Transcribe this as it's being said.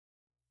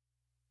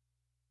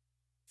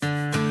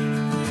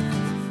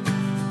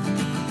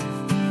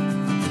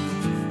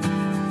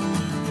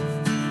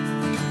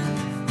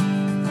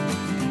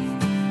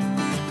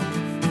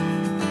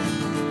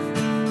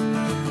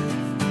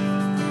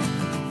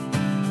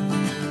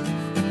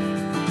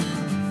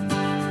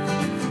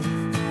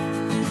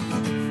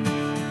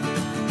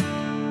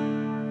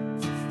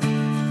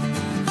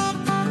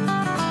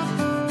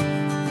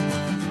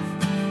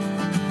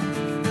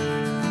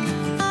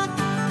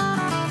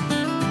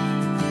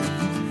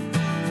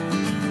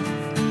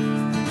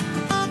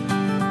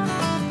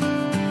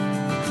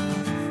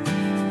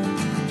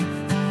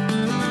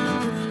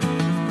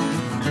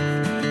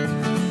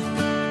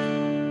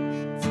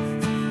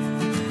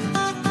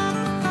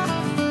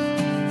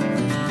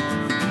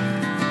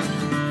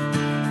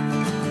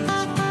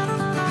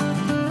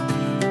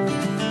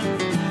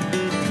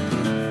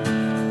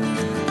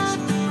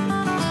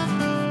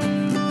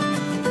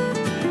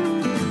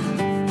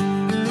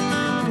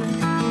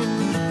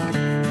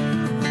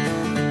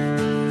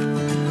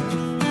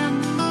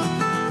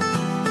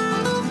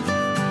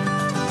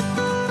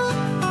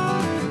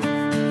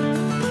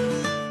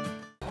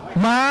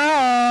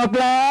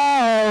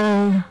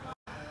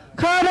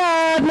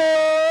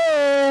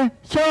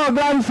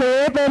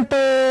เป็น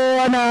ตัว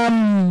น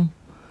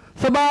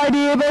ำสบาย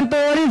ดีเป็น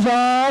ตัวที่ส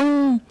อง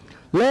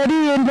เล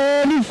ดี้อินเพล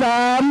งที่ส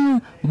าม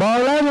บอก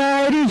แล้วไง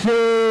ที่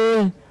สี่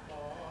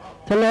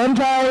เฉลิม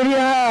ชัยที่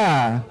ห้า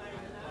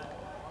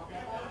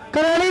ข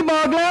ณะนี้บ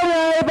อกแล้วไง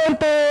เป็น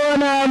ตัว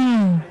น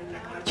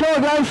ำโชค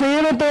รังสี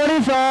เป็นตัว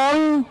ที่สอง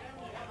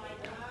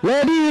เล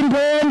ดี้อินเพ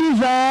ลงที่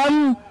สาม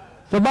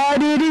สบาย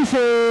ดีที่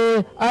สี่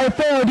ไอเฟ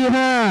ลที่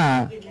ห้า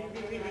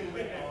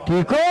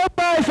ที่โค้ง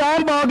ป้ายสาม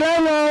บอกแล้ว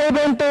ไงเ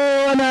ป็นตัว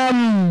น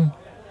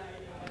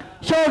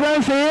ำโชครัง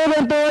สีเป็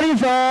นตัวที่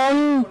สอง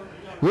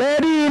เล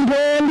ดี้อินเพล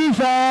งที่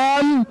สา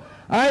ม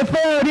ไอเฟ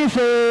ลที่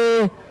สี่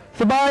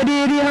สบายดี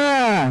ที่ห้า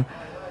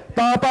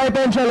ต่อไปเ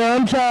ป็นเฉลิ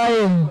มชัย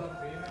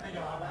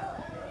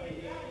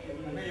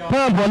เ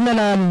พิ่มผล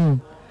นัน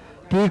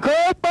ที่โค้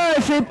งป้าย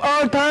สิบออ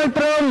กทางต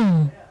รง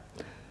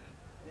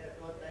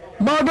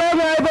บอกแล้ว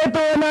ไงเป็น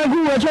ตัวนำ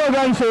คู่กับโชค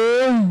รังสี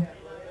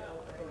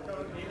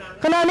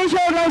ขณะนี้โช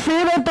ครังสี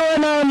เป็นตัว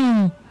น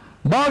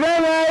ำบอกแล้ว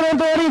ไงเป็น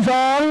ตัวที่ส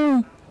อง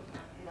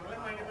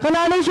ขณ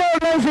ะนี้โชค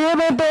รังสี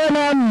เป็นตัวน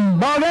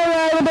ำบอกแล้วไง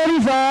เป็นตัว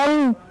ที่สอง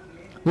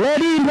เล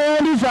ดี้เพลง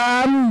ที่สา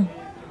ม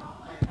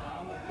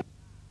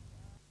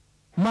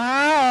มา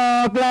อ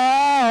อกแ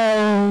ล้ว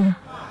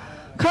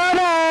ข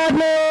นาด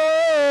นี้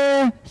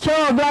โช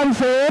ครัง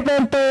สีเป็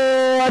นตั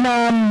วน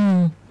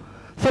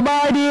ำสบา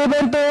ยดีเป็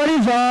นตัว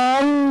ที่สอ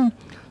ง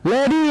เล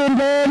ดี้อินเ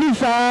พลงที่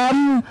สาม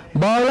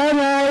บอกแล้ว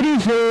ไงที่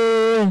สี่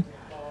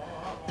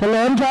เฉ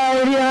ลิมชัย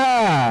ที่ห้า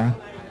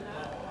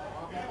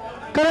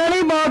ขณะ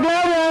นี้บอกแล้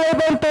วไง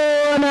เป็นตัว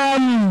น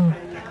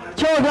ำโ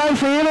ชครัง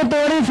สีเป็นตั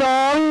วที่ส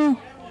อง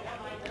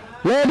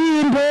เลดี้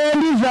อินเพลง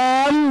ที่สา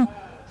ม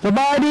สบ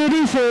ายดี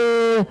ที่สี่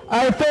ไอ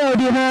เฟล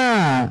ที่ห้า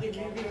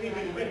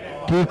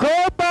ที่โค้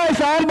งป้าย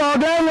สามบอก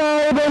แล้วไง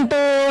เป็น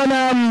ตัวน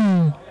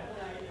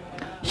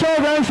ำโชค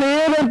รังสี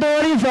เป็นตัว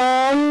ที่สอ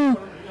ง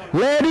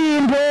เลดี้อิ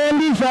นเพลง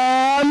ที่สา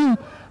ม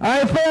ไอ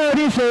เฟล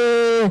ที่สี่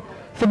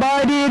สบา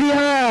ยดีที่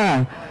ห้า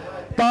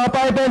ต่อไป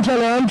เป็นเฉ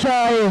ลิม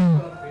ชัย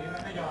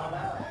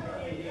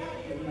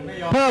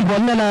เพิ่มผ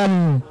ลนัน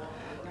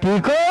ที่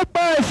โค้ง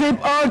ป้ายสิบ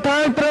ออกทา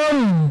งตรง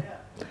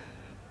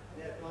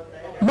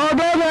บอก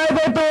แล้วไงเ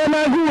ป็นตัวน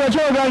ำคู่กับโช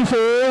ครัง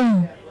สี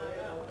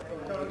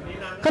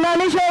ขณะ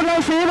นี้โชครั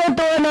งสีเป็น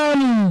ตัวน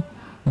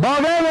ำบอก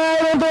แล้วไง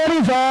เป็นตัว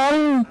ที่สอง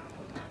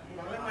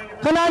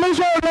ขณะนี้โ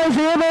ชครัง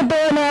สีเป็นตั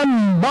วน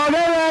ำบอกแ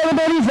ล้วไงเป็น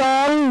ตัวที่สอ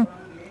ง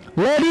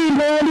เลดี้เพ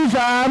ลงที่ส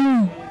าม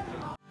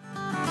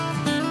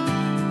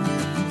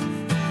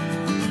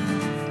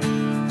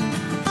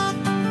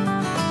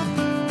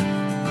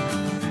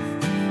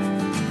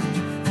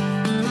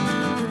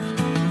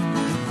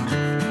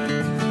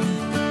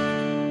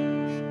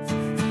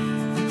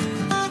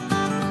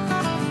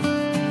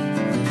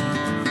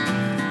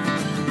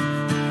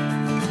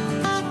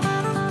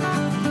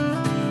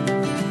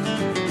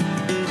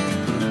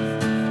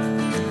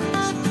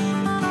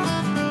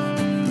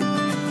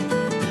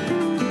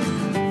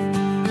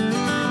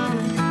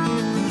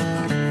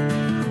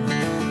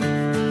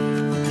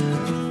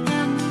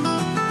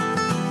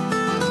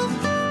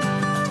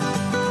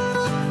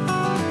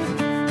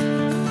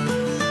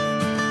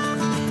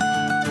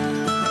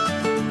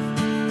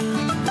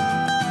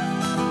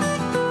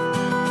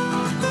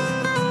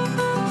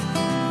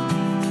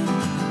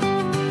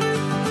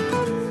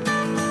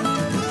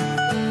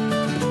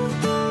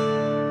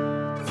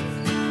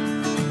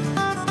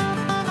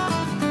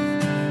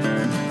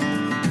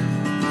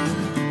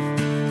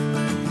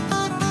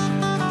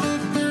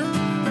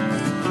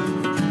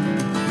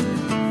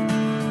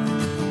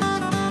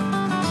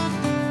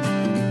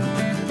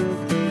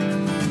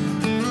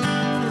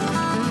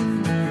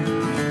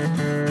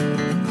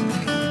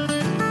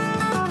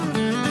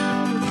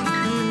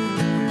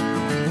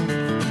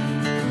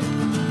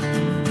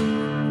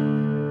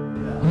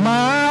ม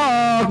าอ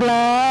อกแ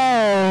ล้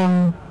ว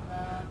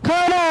ข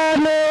นาด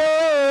นี้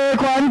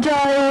ขวัญใจ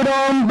อุด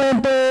มเป็น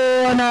ตั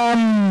วน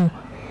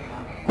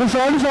ำกุศ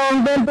ลส่ง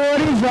เป็นตัว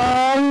ที่สอ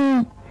ง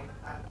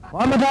พ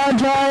รประทาน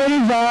ชัย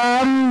ที่สา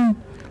ม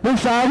ลูก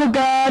สาวผู้ก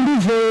ารที่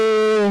สี่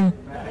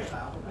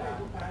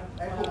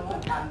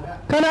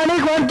ขณะนี้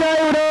ขวัญใจ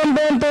อุดมเ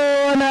ป็นตัว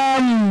น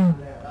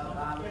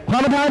ำพร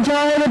ประทาน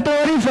ชัยเป็นตัว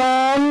ที่สอ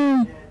ง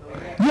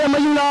เยี่ยมมา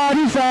ยุรา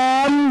ที่สา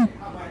ม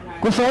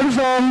กุศล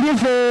ส่งที่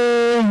สี่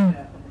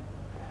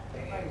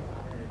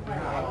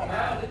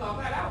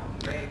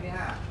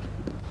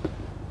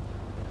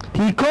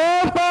ที่โค้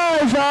งป้าย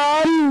สา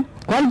ม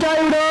ขวัญใจ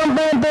อุดมเ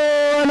ป็นตัว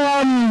น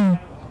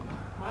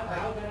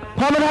ำพ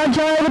รประทาน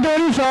ชัยเป็นตัว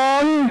ที่สอ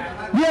ง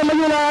เยี่ยมมา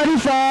ยุราที่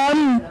สาม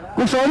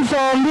กุศล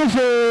ส่งที่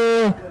สี่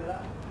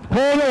เพ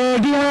ลงเอก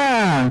ที่ห้า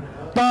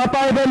ต่อไป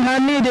เป็นฮั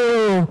นนี่ดิว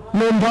ห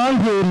นุ่มท้อง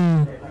ถิ่น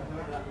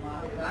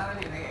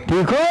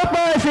ที่โค้ง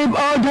ป้ายสิบ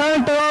ออกทาง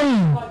ตรง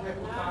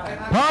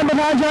พรประ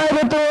ทานชัยเ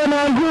ป็นตัวน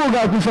ำคู่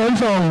กับกุศล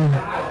ส่ง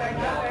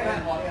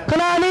ข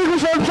ณะนี้กุ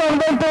ศลส่ง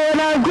เป็นตัว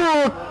นำคู่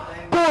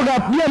กั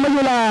บเยี่ยมมา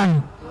ยุรา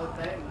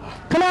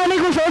ขณะนี้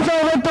กุศลส่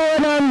งเป็นตัว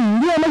นำ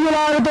เยี่ยมมายุร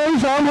าเป็นตัวที่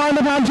สองพรป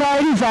ระทานชัย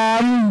ที่สา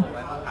ม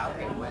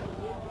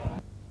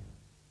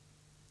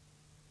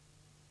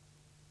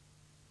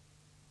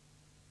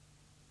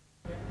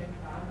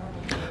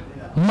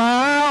มา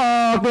อ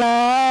อกแ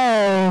ล้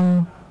ว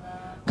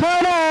ข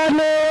ณะ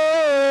นี้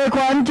ข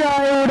วัญใจ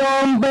อุด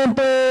มเป็น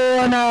ตัว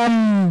น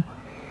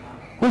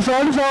ำกุศ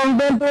ลส่งเ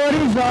ป็นตัว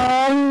ที่สอ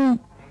ง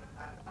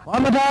พร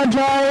ประธาน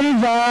ชัยที่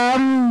สาม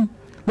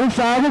ลูกส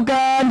าวผู้ก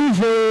ารที่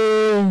สี่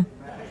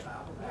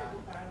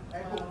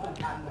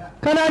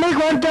ขณะนี้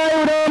ขวัญใจ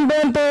อุดมเป็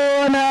นตัว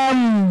น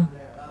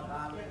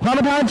ำพรป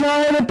ระธานชัย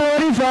เป็นตัว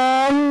ที่สอ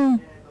ง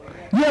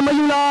เยี่ยมมา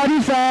ยุรา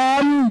ที่สา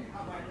ม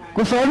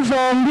กุศล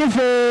ส่งที่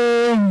สี่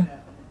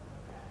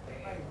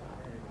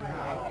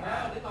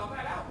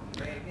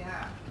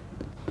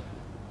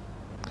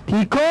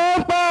ที่โค้ง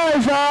ป้าย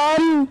สา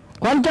ม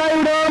ขวัญใจ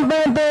อุดมเป็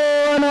นตั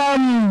วน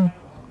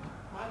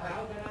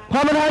ำพร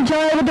ประธาน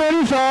ชัยเป็นตัว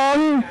ที่สอง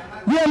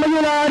เยี่ยมมายุ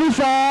ราที่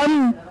สาม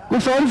กุ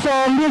ศลส่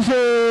งที่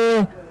สี่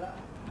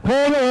เพล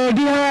งเอก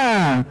ที่ห้า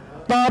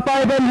ต่อไป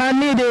เป็นฮัน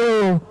นี่ดิว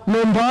ห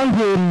นุ่มท้อง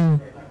ถิ่น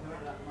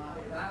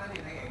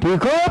ที่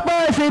โค้งป้า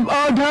ยสิบอ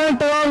อกทาง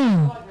ตรง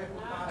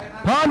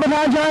พรประธ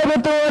านชัยเป็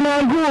นตัวน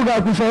ำคู่กับ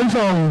กุศล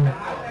ส่ง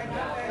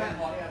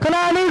ขณ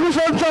ะนี้กุศ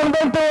ลส่งเ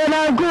ป็นตัวน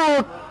ำคู่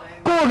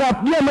กับ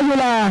เยี่ยมมายุ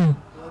รา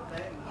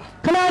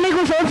ขณะนี้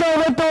กุศลส่ง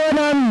เป็นตัว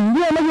นำเ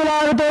ยี่ยมมายุรา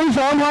เป็นตัวที่ส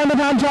องพรประ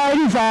ธานชัย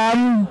ที่สาม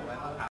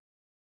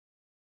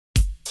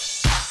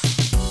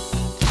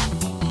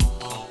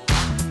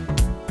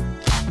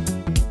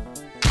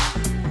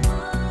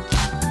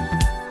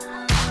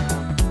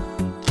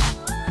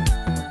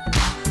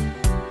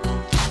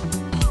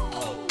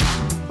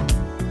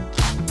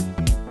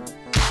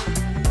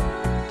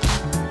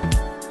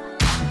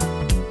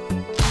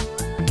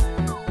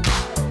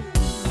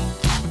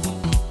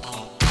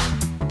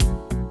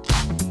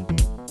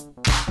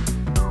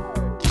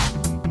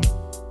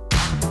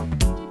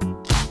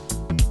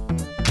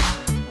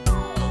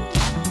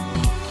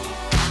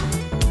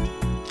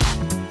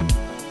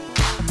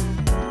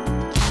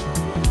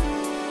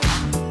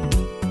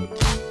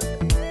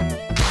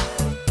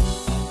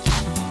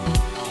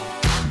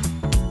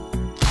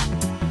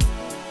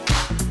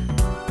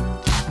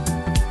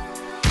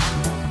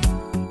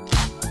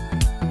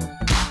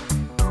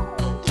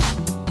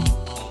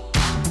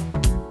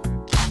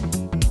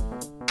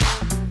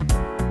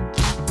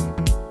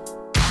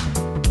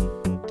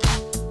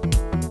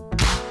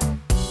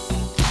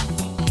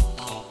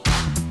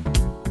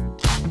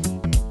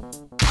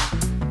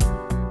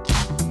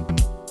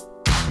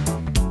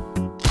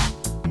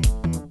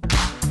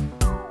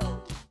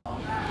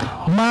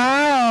มา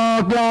ออ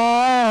กแล้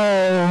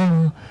ว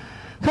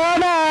ข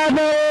ณะ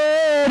นี้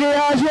เดี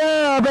ยเชื่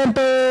อเป็น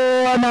ตั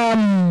วน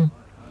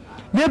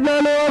ำยึดเ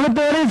รือเป็น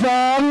ตัวที่ส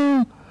อง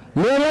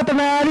เรือรัต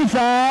นาที่ส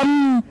าม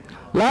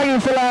ลักอิ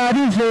สลา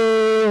ที่สี่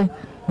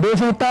เด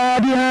สุตา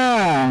ที่ห้า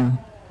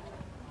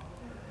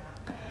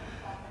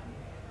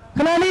ข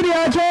ณะนี้เดีย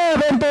เชื่อ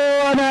เป็นตั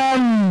วน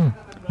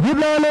ำยึด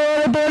เรือ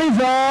เป็นตัวที่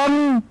สอง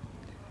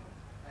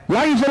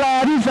ลักอิสลา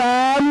ที่สา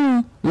ม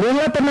เรือ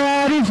รัตนา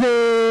ที่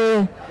สี่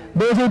เ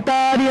ดสุต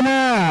าที่ห้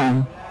า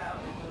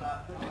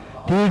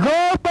ที่โค้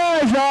งป้า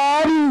ยสา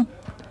ม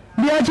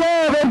เดียเช่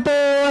เป็นตั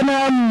วน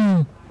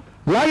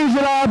ำลักอิส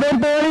ลาเป็น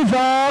ตัวที่ส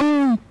อง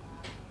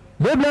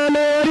เดือบเ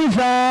รือที่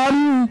สาม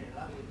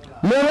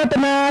เรือรัต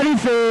นาที่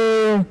สี่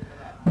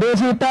เด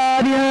สุตา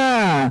ที่ห้า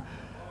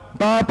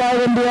ต่อไปเ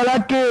ป็นเดือลั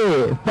กกี้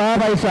ฟ้า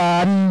ไพศา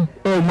ล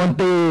เอกมน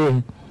ตรี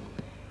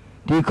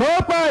ที่โค้ง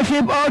ป้ายสิ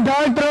บออกทา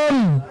งตรง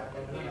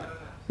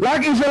ลัก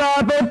อิสลา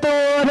เป็นตั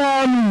วน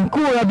ำ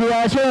คู่กับเดีย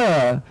เช่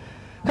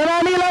ขณะ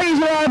นี้ลักอิ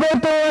สลาเป็น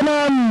ตัวน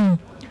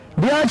ำ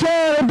เดียเช่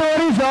เป็นตัว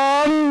ที่สอ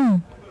ง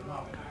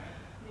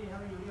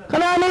ข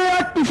ณะนี้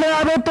ลักอิสลา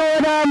เป็นตัว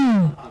น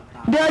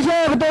ำเดียเช่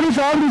เป็นตัวที่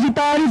สองดิจิต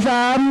าที่ส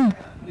าม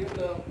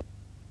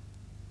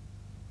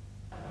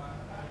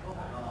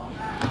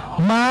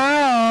มา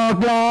ออก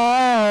แล้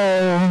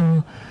ว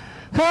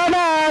ขณ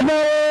ะ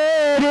นี้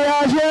เดีย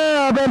เช่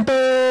เป็น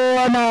ตัว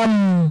น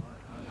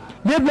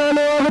ำยึดเ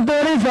รือเป็นตัว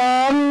ที่สอ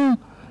ง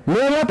เ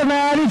รือรัตน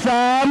าที่ส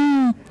าม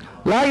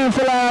ลักอิส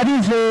ลาที่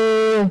สี่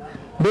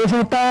เด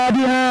สุตา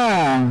ที่ห้า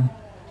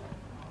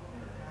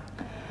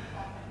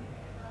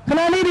ขณ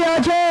ะนี้เดีย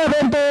เช่เป็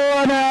นตัว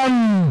น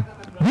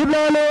ำยึดเ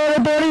รือเป็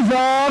นตัวที่ส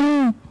อง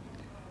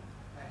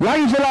ลัก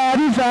อิสลา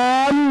ที่สา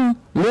ม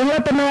เรือรั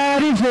ตนา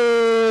ที่สี่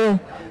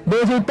เด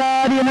สุตา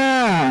ที่ห้า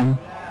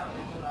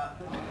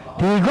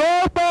ที่โค้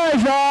งป้าย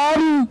สาม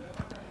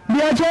เ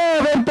ดียเช่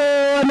เป็นตัว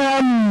น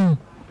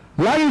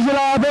ำลักอิสล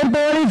าเป็น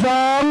ตัวที่ส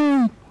อง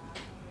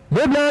เ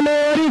ดือบเรื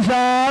อที่ส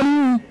าม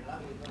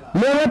เ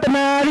รือรัตน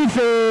าที่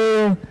สี่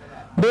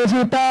เด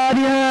สุตา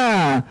ที่ห้า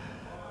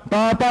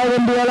ต่อไปเป็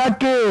นเดือลัก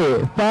กี้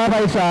ฟ้าไพ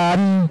ศาล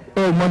เอ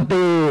กมนต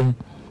รี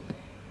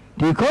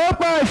ที่โค้ง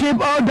ป้ายสิบ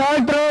ออกทาง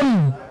ตรง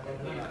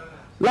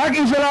ลัก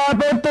อิสลา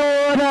เป็นตัว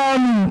น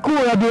ำคู่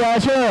กับเดีย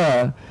เช่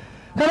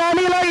ขณะ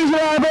นี้ลักอิส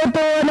ลาเป็น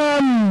ตัวน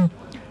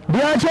ำเ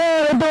ดียเช่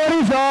เป็นตัว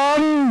ที่สอง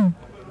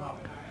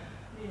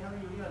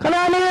ขณ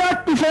ะนี้ลัก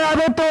อิสลาเ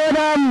ป็นตัว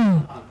น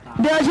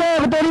ำเดียเช่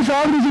เป็นตัวที่สอ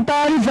งดิจิตา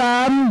ที่สา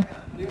ม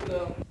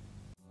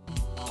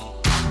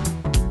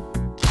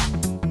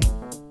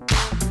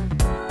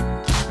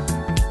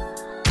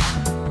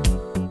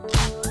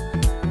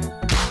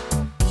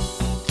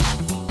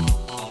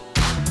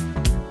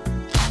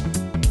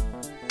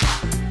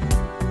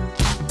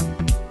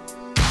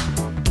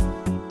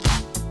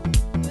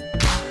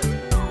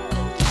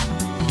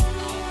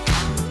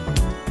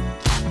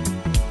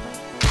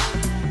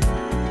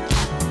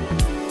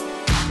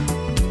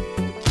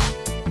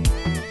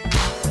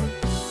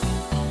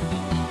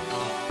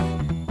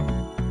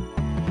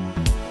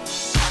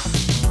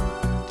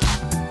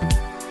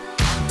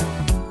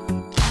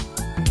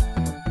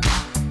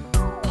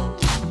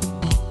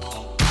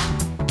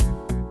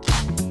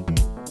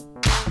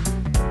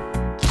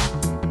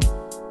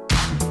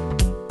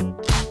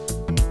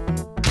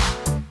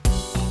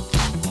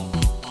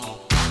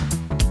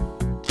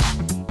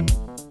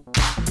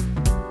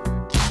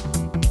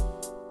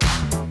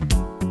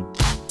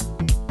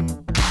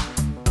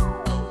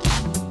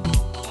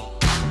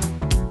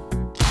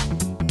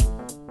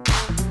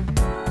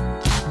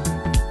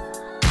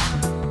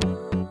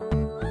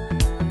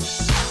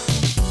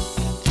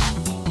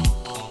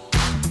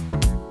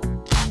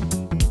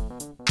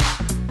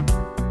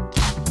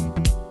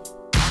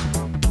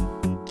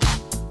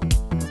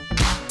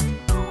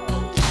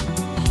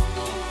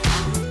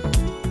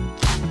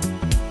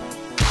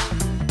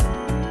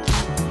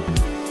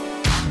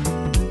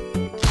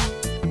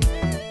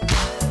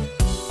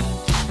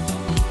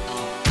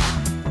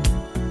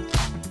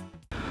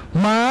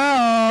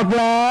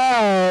แล้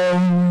ว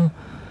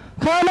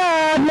ขนา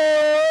ด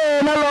นี้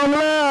นรงค์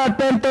เลิศเ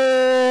ป็นตั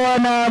ว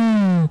น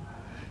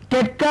ำเ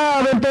จ็ดเก้า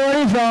เป็นตัว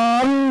ที่สอ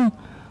ง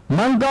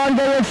มังกรก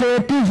ายสิ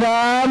ทธิ์ที่ส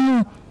าม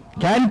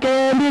แคนเก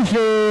มที่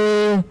สี่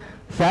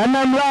แสนน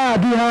ำลาภ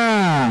ที่ห้า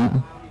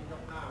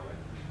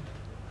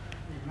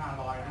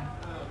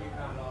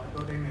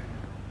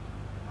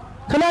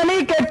ขณะนี้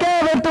เกตแก้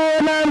เป็นตัว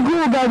นำ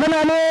คู่กับขณ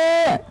ะนี้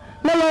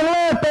นรงค์เ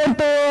ลิศเป็น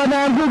ตัวน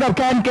ำคู่กับแ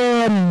คนเก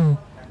ม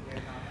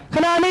ข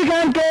ณะนี้แค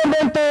นเกมเ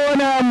ป็นตัว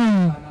น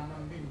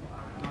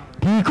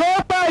ำที่โค้ง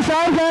ป้ายสา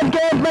มแคนเก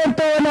มเป็น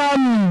ตัวน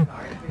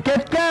ำเก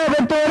ตแก้เป็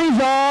นตัวที่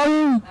สอง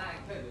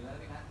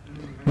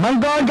มัง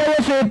กรกาย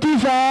สิทธิ์ที่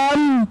สาม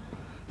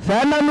แส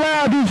นนำลา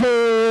ภที่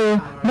สี่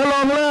นร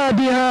งค์เลิศ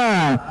ที่ห้า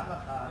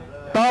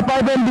ต่อไป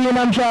เป็นดีน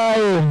ำชัย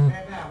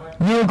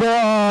ยูโก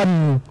ออน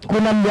คุ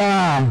ณนัญญา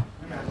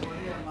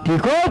ที่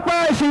โค้งป้า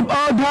ยสิบอ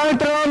อกทาง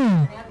ตรง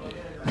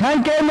แคน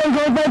เกมยังค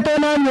งเป็นตัว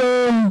นำอยู่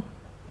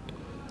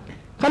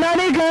ขณะ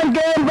นี้แคนเก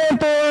มเป็น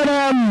ตัวน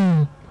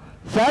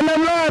ำแสนน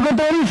ำลาภเป็น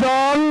ตัวที่ส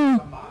อง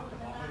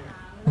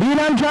ดี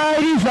นำชัย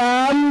ที่สา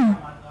ม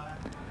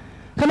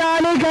ขณะ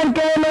นี้แคนเก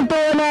มเป็น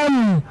ตัวน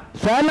ำ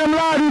แสนนำ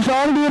ลาภที่สอ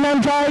งดีน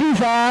ำชัยที่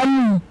สาม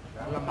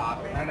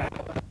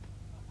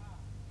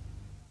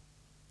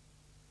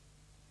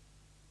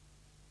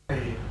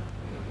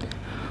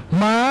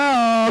มา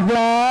ออกแ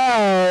ล้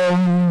ว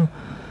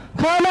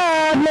ขนา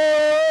ดนี้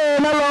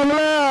นรงค์เ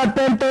ลิศเ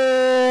ป็นตั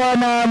ว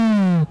น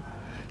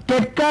ำเจ็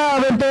ดเก้า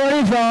เป็นตัว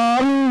ที่สอ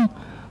ง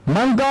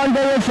มังกรก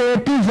ายสิท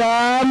ธิ์ที่ส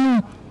าม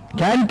แ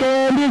คนเก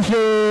มที่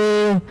สี่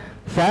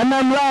แสนน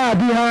ำลาภ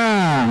ที่ห้า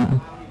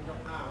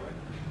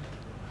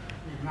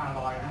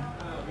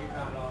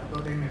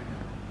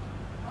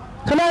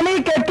ขณะนี้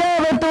เกตแก้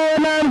เป็นตัว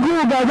นำคู่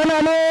กับขณะ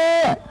นี้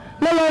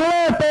นรงค์เ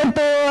ลิศเป็น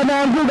ตัวน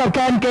ำคู่กับแค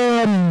นเก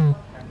ม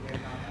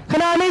ข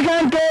ณะนี้แค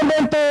นเกมเป็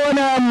นตัว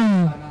น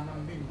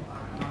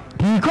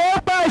ำที่โค้ง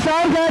ป้ายสา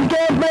มแคนเก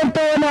มเป็น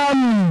ตัวน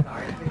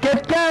ำเกต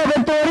แก้เป็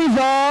นตัวที่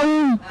สอง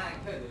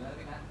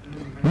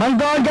มัง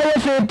กรกาย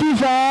สิทธิ์ที่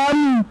สาม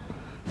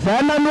แส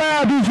นนำลา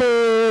ภที่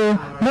สี่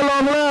นร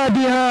งค์เลิศ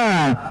ที่ห้า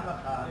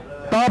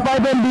ต่อไป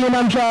เป็นดีน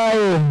ำชัย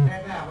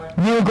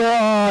ยูโก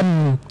ออน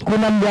คุณ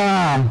นัญญา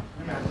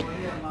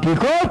ที่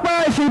โค้งป้า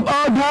ยสิบอ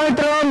อกทาง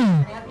ตรง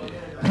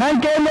แคน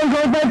เกมยังค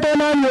งเป็นตัว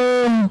นำอยู่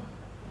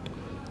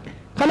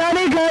ขณะ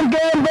นี้แคนเก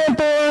มเป็น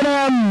ตัวน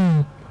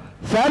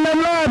ำแสนน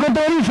ำลาภเป็น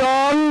ตัวที่สอ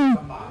ง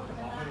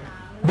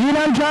ดีน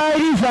ำชัย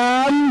ที่สา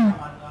ม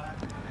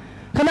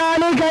ขณะ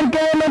นี้แคนเก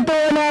มเป็นตั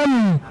วน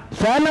ำแ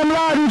สนนำล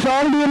าภที่สอ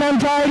งดีน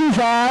ำชัยที่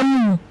สาม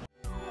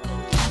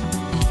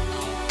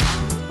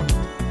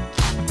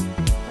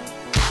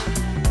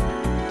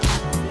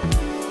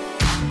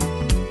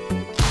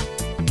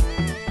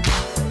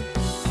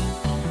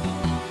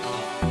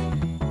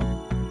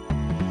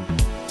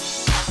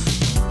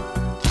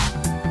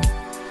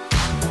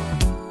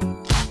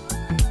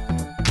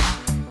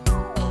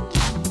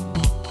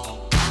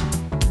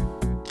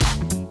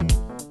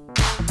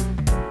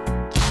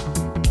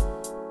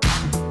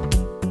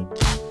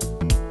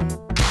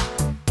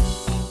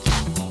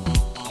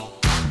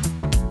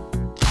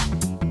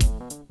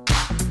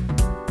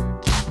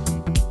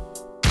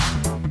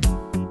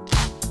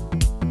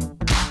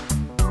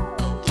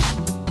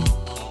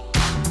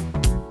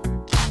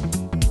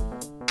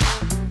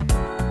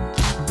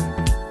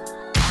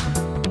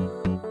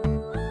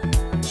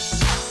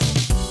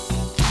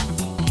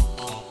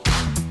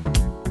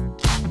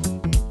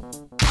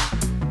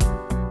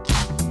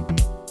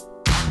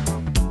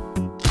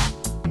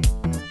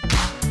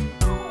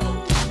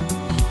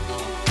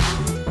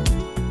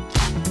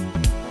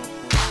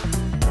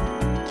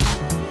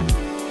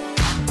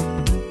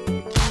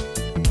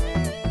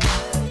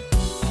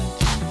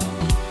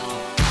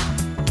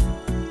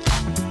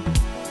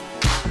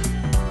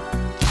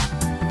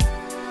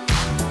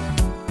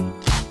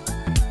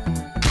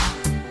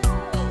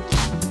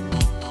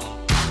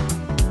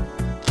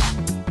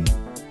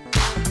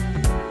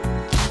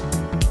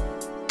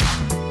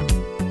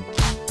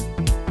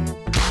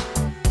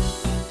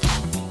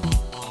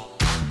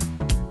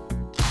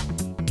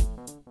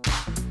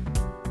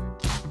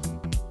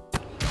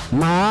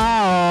มา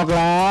ออกแ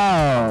ล้ว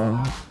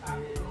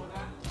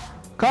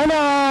ขณ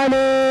ะ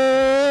นี้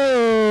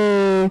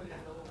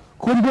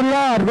คุณบุญร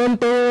อดเป็น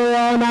ตัว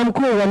นำ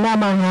คู่กับนะ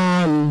มะฮา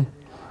ล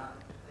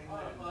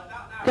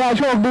แกโ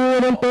ชคดี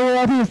เป็นตัว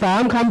ที่สา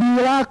มคัมภี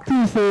รักษ์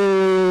ที่สี่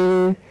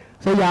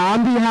สยาม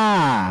ที่ห้า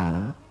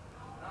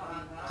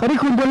คราวนี้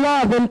คุณบุญรอ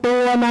ดเป็นตั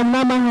วนำน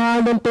ะมะฮาล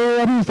เป็นตัว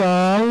ที่ส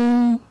อง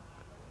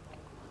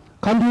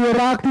คัมภี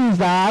รักษ์ที่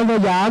สามส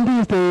ยาม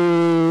ที่สี่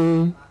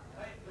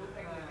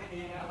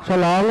ฉ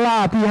ลองลา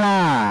ภที่ห้า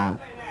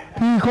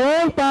ที่โค้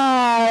งป้า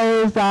ย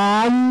สา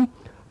ม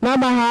นะ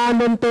มะฮาล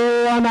เป็นตั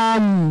วน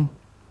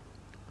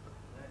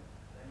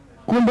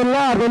ำคุณบุญร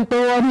อดเป็น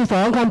ตัวที่ส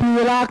องคัมภี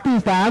รักษ์ที่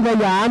สามส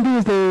ยามที่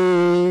สี่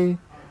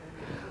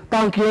ต้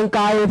องเคียงไก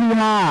ลที่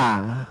ห้า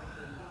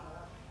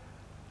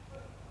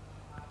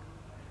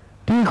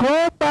ที่โค้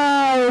งป้า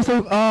ยสุ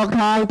กออก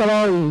ทางตร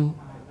ง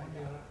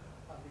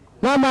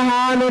นะมห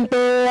าเป็น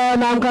ตัว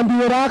นำคัมภี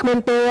ร์รักเป็น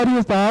ตัว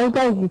ที่สอง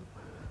ต้อง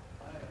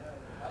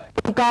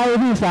ไกล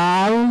ที่สา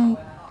ม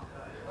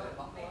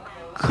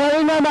เคย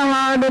นะมห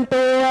าเป็น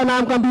ตัวน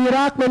ำคัมภีร์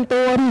รักเป็น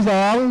ตัวที่ส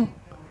อง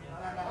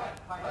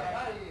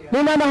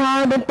นี่นะมหา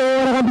เป็นตัว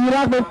คัมภีร์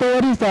รักเป็นตัว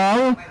ที่สอง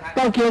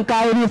ต้องเคียงไกล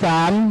ที่ส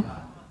าม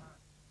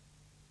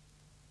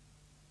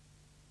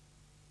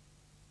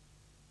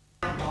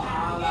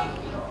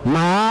ม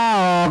า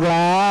ออกแ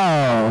ล้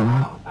ว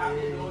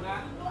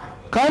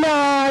ขณะ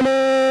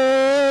นี้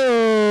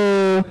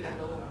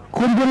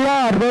คุณบุญร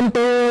อดเป็น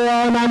ตัว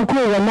นำ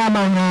คู่กับนาม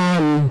หา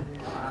ร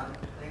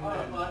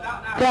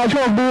แกโช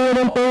คดีเ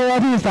ป็นตัว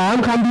ที่สาม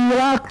คัมภีร์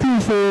รักที่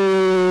สี่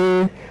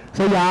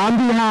สยาม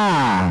ที่ห้า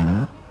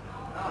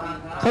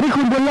คราวนี้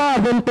คุณบุญรอด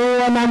เป็นตัว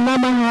นำนา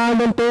มหาร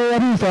เป็นตัว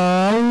ที่สอ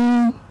ง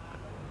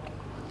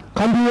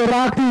คัมภีร์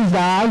รักที่ส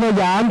ามส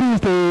ยามที่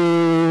สี่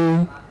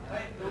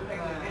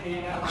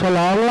ฉล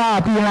องลา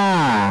ภที่ห้า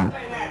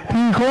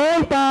ที่โค้ง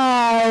ใต้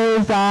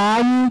สา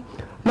ม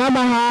นาม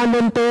หารเ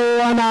ป็นตัว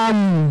นำ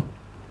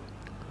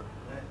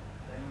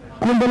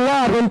คุณเป็นรอ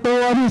ดเป็นตั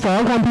วที่สอง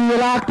คัมภีร์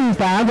รักที่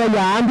สามสย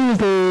ามที่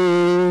สี่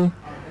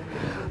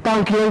ต้อง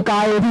เคียงไกล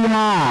ที่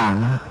ห้า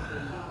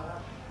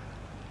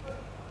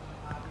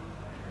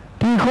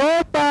ที่โค้ง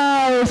ใต้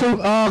สุก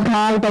ออกท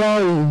างตร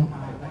ง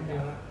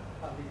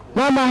น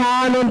ามหา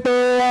รเป็นตั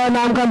วน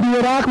ำคัมภี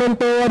ร์รักเป็น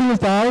ตัวที่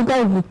สองต้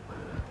อง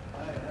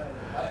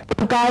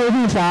ไกล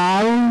ที่สา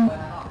ม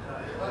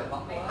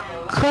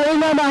เคย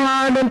นามหา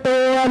รเป็นตั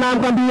วน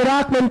ำคัมภีร์รั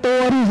กเป็นตั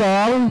วที่สอ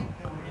ง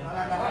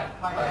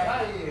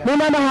นี่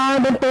นามหาร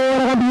เป็นตัว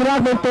คัมภีร์รัก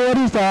เป็นตัว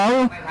ที่สอง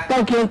ต้อ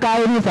งเคียงไกล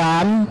ที่สา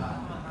ม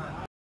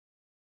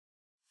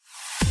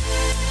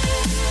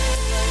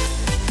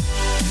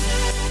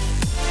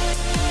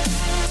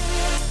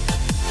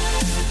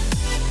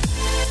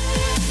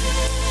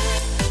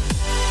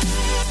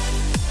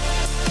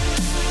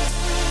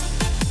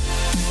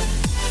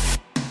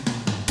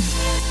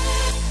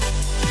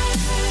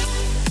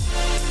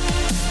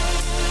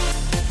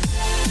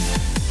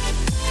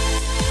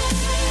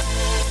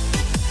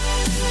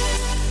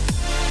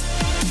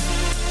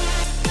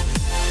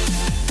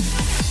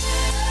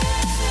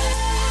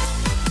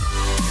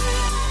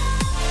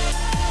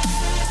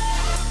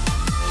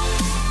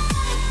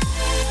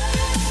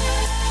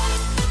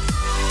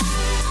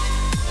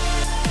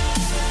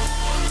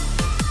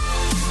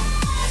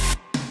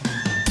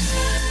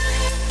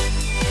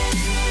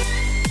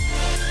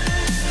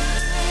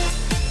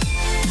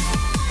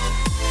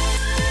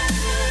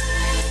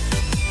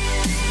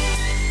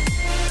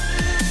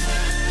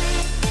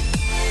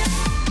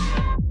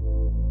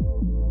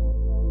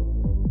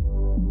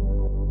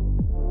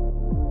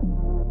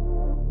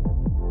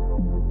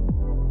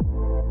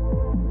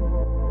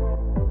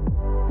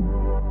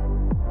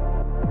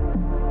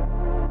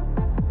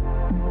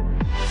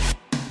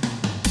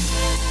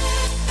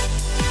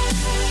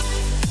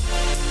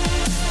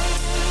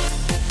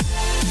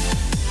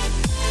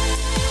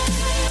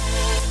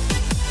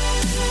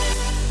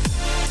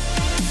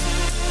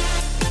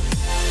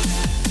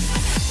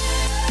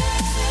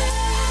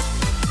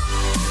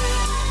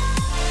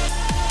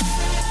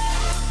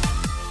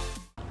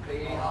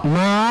ม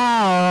า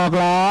ออก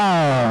แล้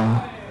ว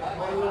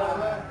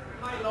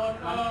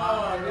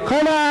ข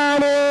ณะ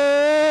นี้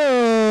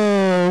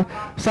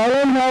ไซเล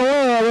นพาวเวอ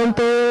ร์เป็น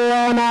ตัว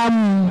น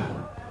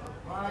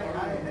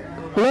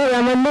ำเลือ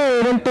กมันนี่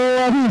เป็นตัว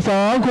ที่ส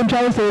องคุณ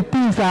ชัยสิทธิ์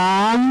ที่สา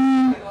ม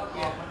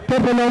เพช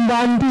รพนม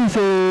วันที่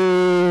สี่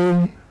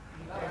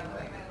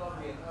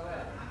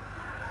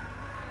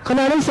ขณ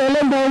ะนี้ไซเล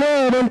นพาวเวอ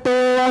ร์เป็นตั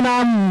วน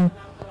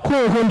ำ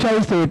คู่คุณชัย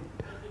สิทธิ์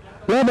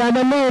และแบน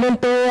นี่เป็น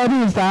ตัว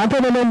ที่สามเพช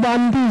รพนมวั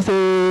นที่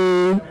สี่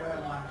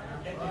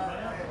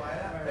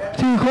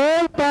ที่โค้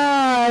งใต้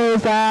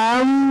สา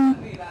ม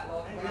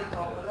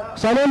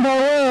ไซเลนพาว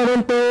เวอร์เป็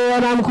นตัว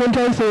นำคุณ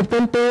ชัยสิทธิ์เป็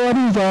นตัว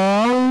ที่สอ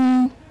ง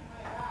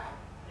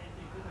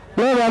แ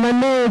ละแบน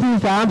นี่ที่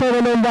สามเพชรพ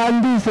นมวัน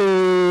ที่สี่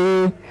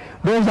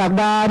เดือนศัก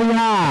ดาที่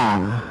ห้า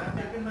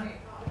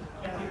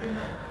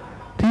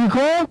ที่โ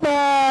ค้งใ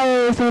ต้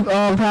สุดอ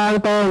อกทาง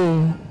ตรง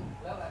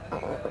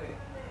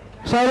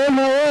ไซเลน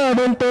พาวเวอร์เ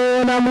ป็นตัว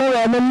นำแล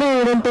ะแบนนี่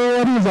เป็นตัว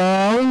ที่สอ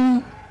ง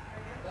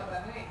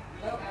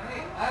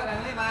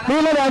นี่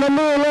ระดับมัน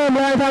นี่เริ่มเ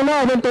ลยทางนอ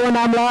กเป็นตัวน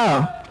ำแล้ว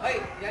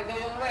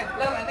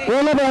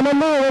ระดับมัน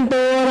นี่เป็น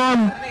ตัวนำ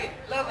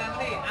เริ่มแบบ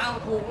นี้เอา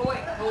ถูกด้วย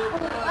ถูก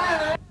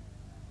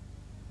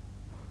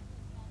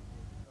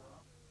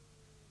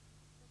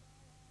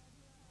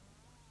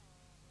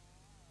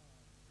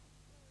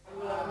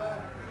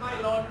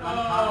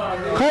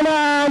ขณ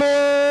ะ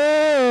นี้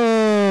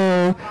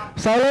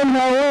ไซเลนพ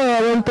าวเวอ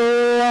ร์เป็นตั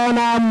ว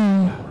นำ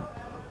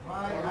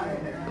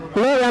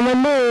และแบน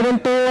นี่เป็น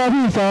ตัว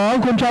ที่สอง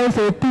คุณชัย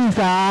สิทธิ์ที่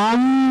สาม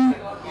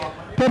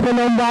เพชรพน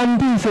มวัน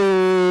ที่สี่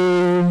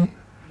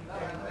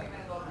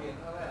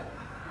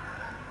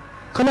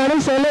ขณะนี้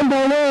ไซเลนพา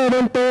วเวอร์เป็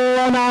นตัว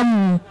น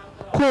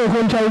ำคู่คุ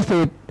ณชัย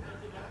สิทธิ์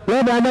และ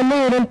แบน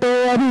นี่เป็นตั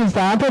วที่ส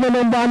ามเพชรพน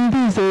มวัน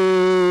ที่สี่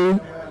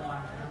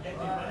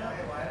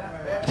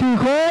ที่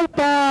โค้งใ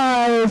ต้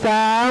ส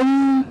าม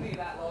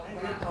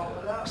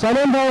ไซ ไซเล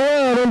นพาวเวอ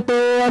ร์เป็น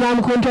ตัวน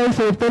ำคุณชัย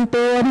สิทธิ์เป็น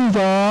ตัวที่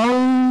สอง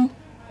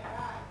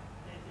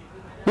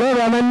เลือ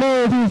กมันนี่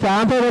ที่สา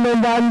มเพชรน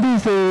ำวันที่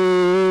สี่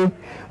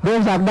เรื่อ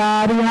งศักดา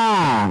ที่ห้า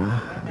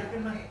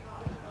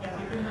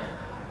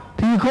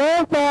ที่โค้ง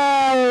ไป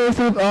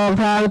10ออก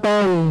ทางตร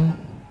ง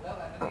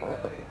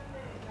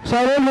ไซ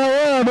เลนพาวเว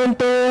อร์เป็น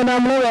ตัวน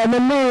ำเลือกมั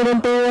นนี่เป็น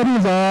ตัวที่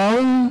สอง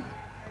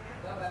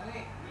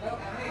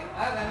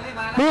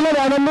นี่เลือ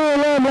กมันนี่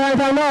เริ่มแรง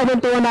ทางนอกเป็น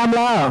ตัวนำ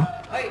แล้ว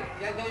เฮ้ย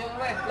อย่าโยง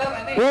เว้ยเริ่ม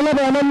อันนี้เ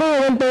ลือกมันนี่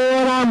เป็นตัว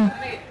น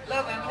ำเริ่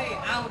มอันนี้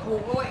เอาถู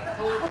กด้วย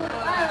ถูก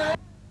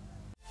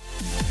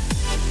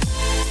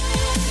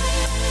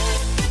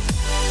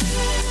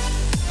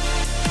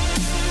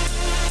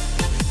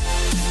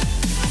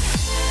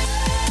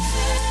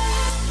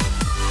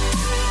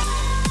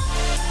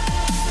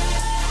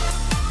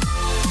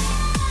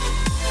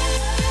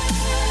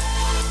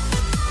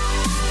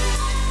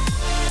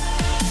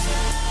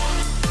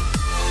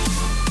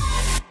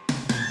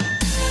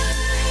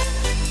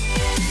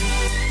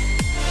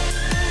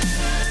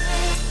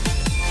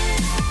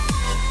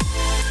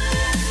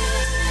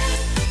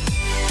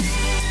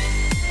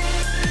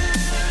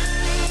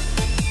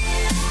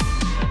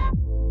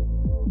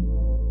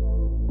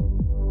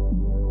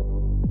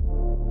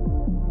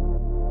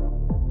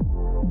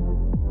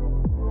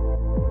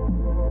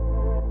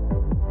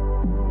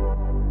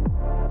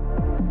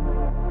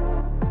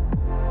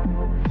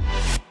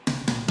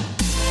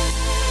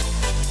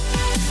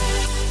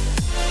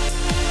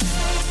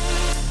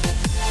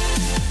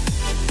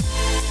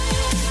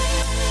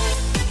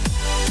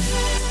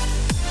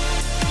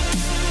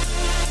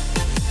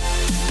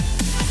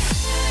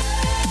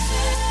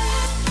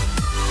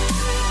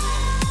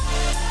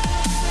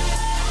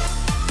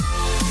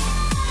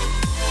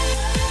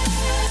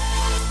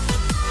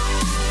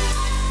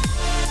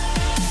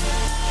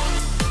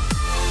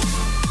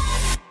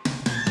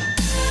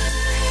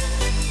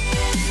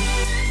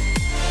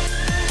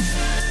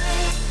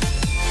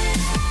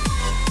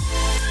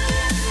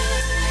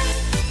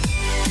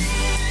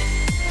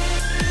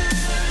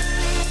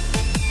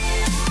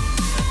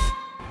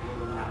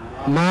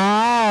มา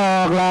อ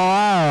อกแล้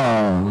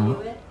ว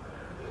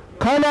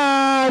ขณะ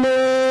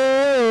นี้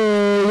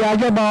อยาก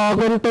จะบอก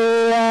เป็นตั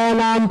ว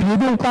นำผี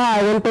พุ่งใต้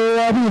เป็นตัว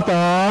ที่ส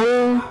อง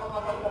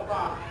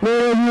เม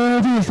ยู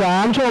ที่สา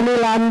มช่วงนิ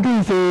รันดร์ที่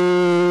สี่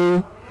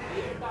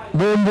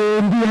บู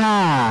มที่ห้า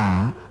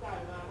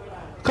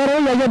เขา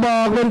อยากจะบอ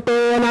กเป็นตั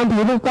วนำผี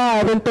พุ่งใต้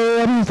เป็นตัว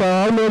ที่สอ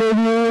งเม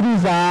ยูที่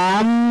สา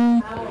ม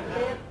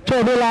ช่ว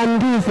งนิรันดร์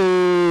ที่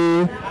สี่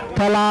ธ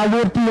ารา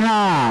วุธที่ห้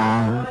า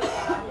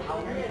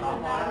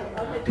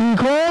ที่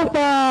โค้งไป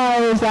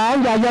สาม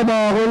อยากจะบ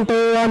อกเป็น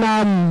ตัวน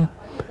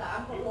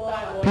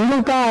ำผีลู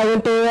กก้าเป็น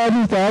ตัว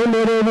ที่สองเม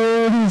เดนู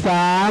ที่ส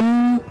าม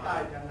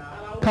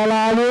คาร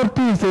าวุธ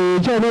ที่สี่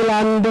โชคนิรั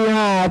นดร์ที่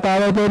ห้าต่อ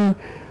ไปเป็น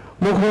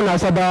มงคลอั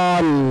สด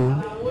ร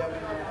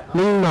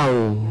นิ่งหน่อง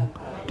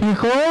ที่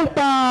โค้งไ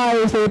ป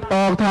10อ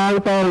อกทาง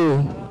ตรง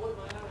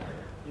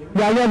อ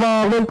ยากจะบอ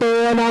กเป็นตัว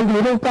นำผี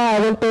ลูกก้า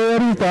เป็นตัว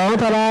ที่สอง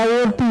คารา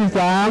วุธที่ส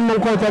ามมง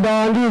คลอัสด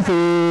รที่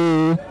สี่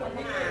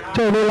โช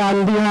คนิรันด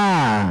ร์ที่ห้า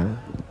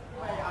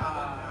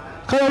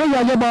เขาไม่อย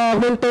ากจะบอก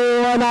เป็นตั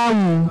วน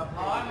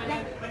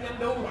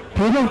ำ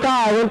ผีลูกก้า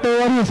เป็นตัว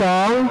ที่สอ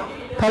ง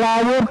ธารา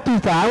วุธที่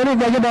สามไม่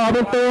อยากจะบอกเ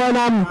ป็นตัวน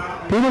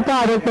ำผีลูกก้า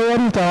เป็นตัว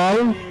ที่สอง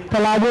ธา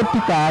ราวุธ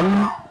ที่สาม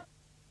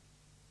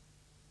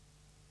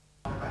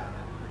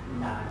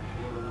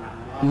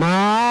ม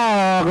า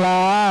ออกแ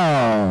ล้ว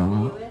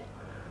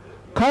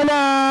ขณ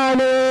ะ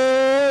นี้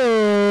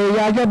อ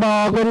ยากจะบอ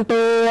กเป็น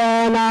ตัว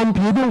นำ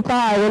ผีลูก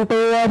ก้าเป็น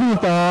ตัวที่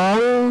สอง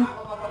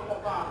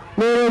เ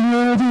ม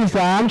ยูที่ส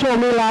ามช่วง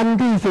นิรันดร์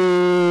ที่สี่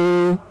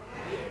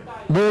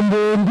บู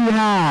มที่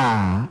ห้า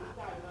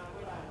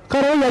เขา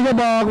อยากจะ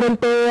บอกเป็น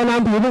ตัวน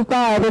ำผีลูกใ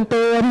ต้เป็น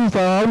ตัวที่ส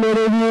องเม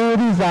ยู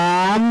ที่สา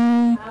ม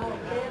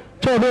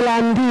ช่วงนิรั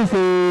นดร์ที่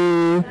สี่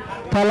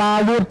ธารา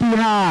วุธที่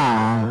ห้า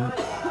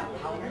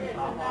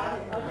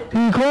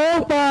ที่โค้ง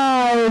ไป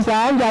ส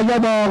ามอยากจะ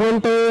บอกเป็น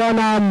ตัว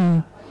น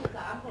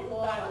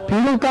ำผี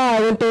ลูกใต้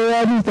เป็นตัว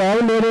ที่สอง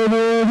เม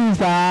ยูที่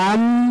สาม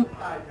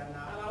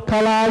ธ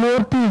าราวุ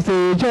ธที่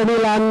สี่โชคนิ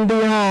รันดร์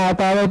ที่ห้า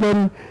ต่อไปเป็น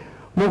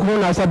มงคล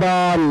อัสด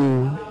ร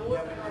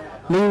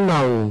นิ่งหน่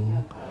อง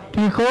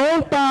ที่โค้ง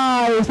ไป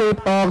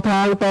10ออกท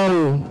างตรง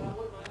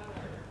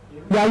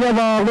อยากจะ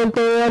บอกเป็น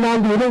ตัวน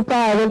ำผีลูกใ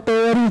ต้เป็นตั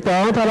วที่สอ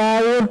งธารา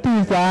วุธที่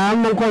สาม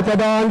มงคลอัส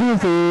ดรที่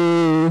สี่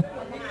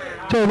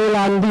โชคนิ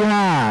รันดร์ที่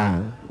ห้า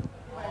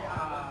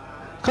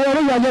เขาไ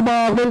ม่อยากจะบ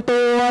อกเป็น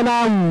ตัวน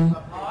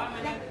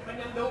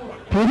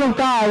ำผีลูก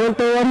ใต้เป็น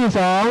ตัวที่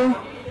สอง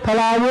ธา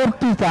ราวุธ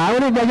ที่สาม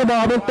นี่อยากจะบอ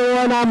กเป็นตัว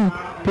น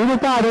ำผีลูก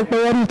ใต้เป็นตั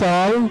วที่สอ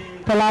ง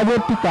ธาราวุ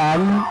ธที่สาม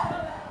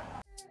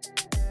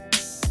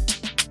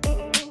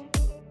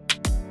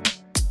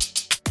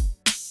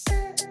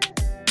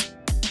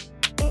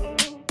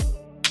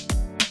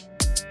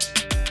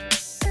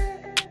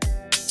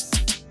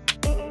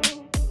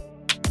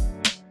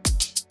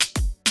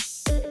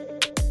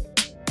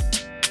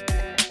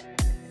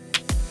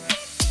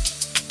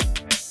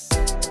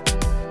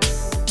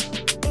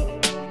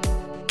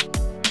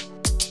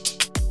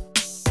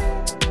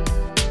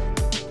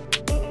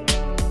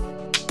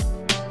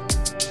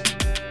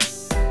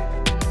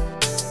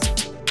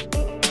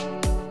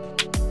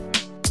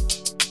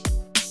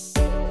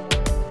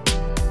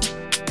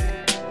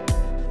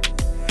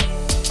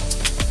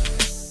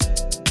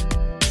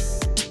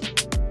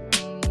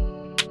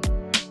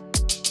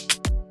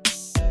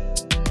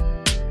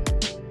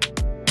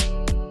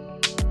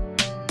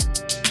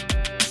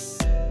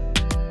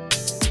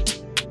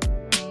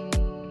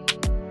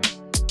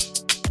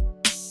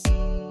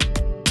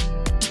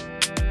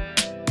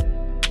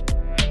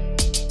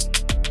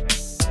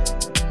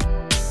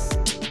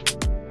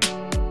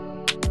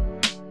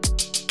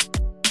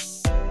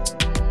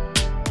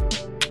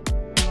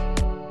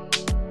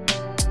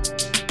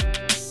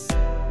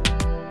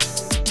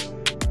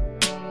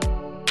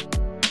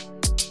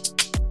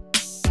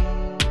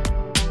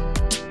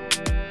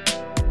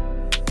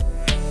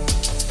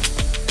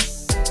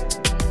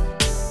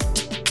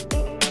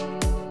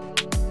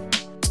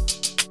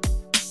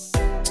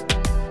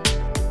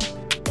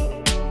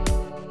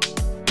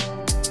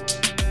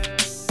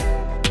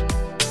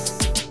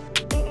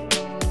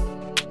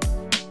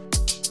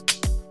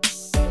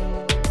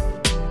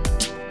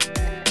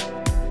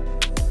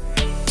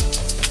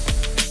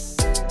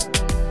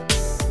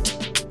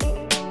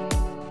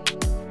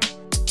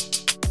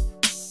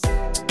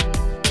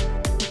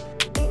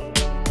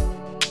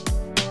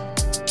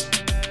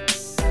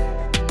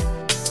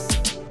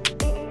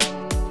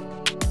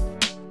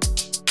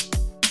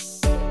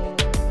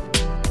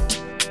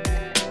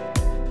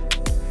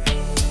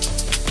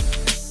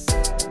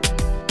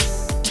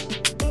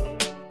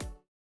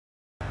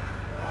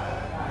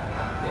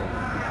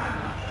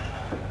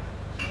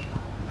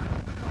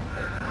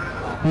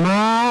ม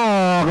าอ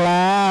อกแ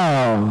ล้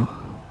ว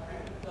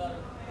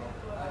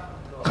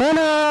ขณ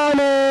ะ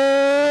นี้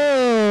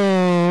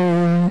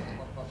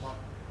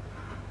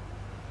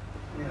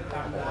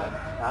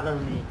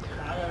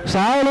ส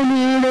าวลุ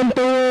นีเป็น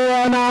ตัว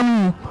น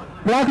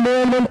ำรักเดิ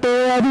นเป็นตั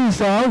วที่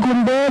สองคุณ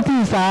เบส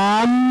ที่สา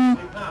ม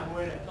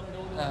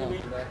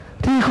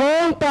ที่โค้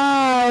งไป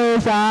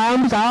สาม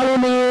สาวลุ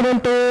นีเป็น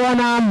ตัว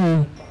นำ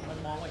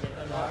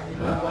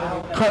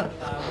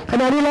ข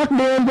ณะที่รัก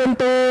เดินเป็น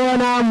ตัว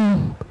นำ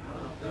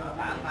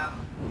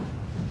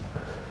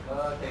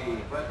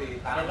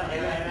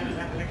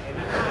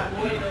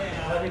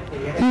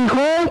ที่โ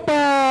ค้งไป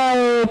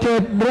เจ็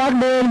ดรัก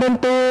เดินเป็น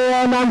ตัว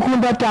นำคุณ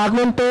ประจักษ์เ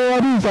ป็นตัว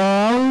ที่สอ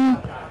ง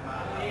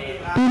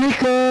ที่นิ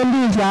เกิน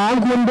ที่สาม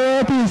คุณเบ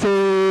สที่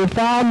สี่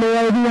ฟ้าเม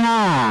ยที่ห้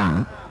า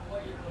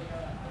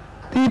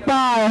ที่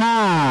ป้ายห้า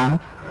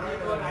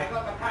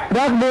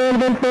รักเดิน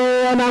เป็นตัว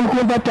นำคุ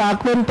ณประจัก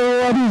ษ์เป็นตัว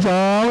ที่ส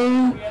อง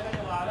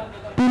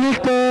ที่นิ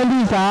เกิน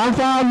ที่สาม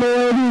ฟ้าเม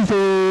ยที่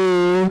สี่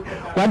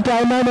หวานใจ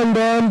ไม่เ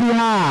ดินที่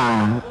ห้า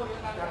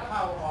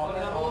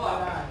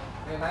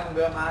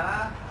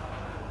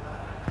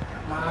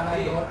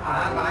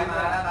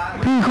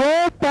พี่โค้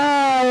กไป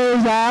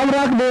สาม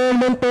รักเดิน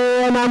เป็นตัว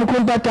นำคุ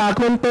ณประจักษ์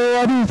เป็นตัว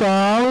ที่ส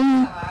อง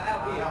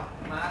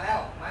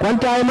หวาน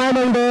ใจไม่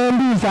เดิน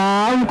ที่สา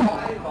ม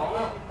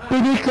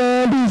พี่นิเกิ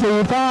นที่สี่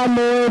ฟ้าเม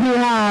ยที่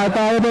ห้าไป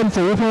เป็น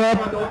สีเพชร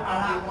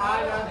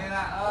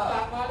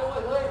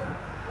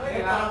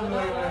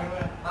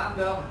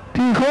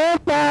พี่โค้ก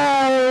ไป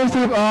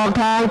สิบออก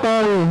ทางตร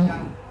ง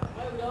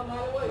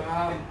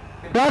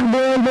รักเ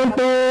ดินเป็น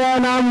ตัว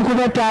นำคุณ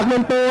ประจักษ์เป็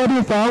นตัว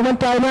ที่สองหวาน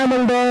ใจไม่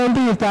เดิน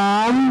ที่สา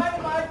ม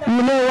มี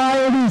เลื่อยไว้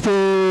ที่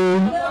สี่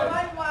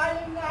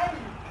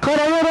เขาเ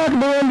รียกว่ารัก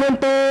เดินเป็น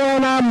ตัว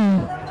นำ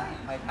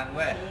ไม่ทันเ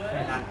ว้ย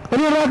อัน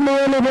นี้รักเดิ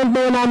นเป็น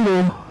ตัวนำอยู่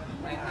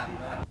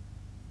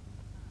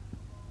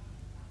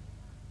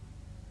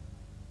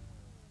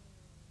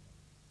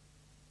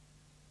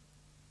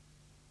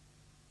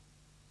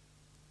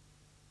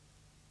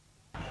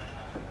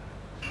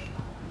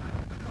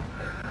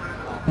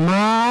ม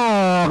าอ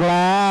อกแ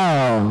ล้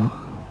ว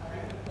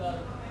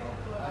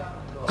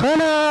ข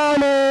ณะ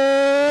นี้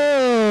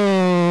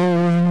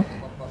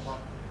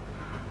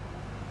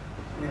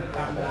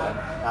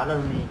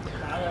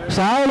ส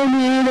าวลุ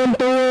นีเป็น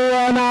ตัว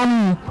น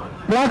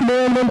ำรักเดิ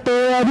นเป็นตั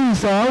วที่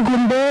สองคุ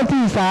ณเบส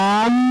ที่สา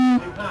ม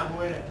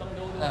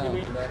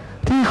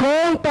ที่โค้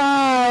งไป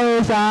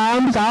สาม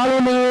สาวลุ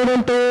นีเป็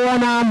นตัว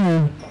นำ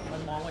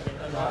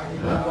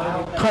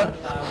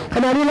ข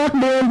ณะที่รัก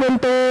เดินเป็น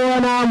ตัว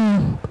นำ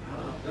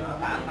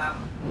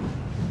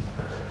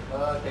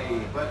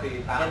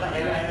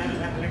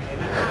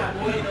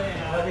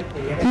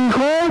ที่โ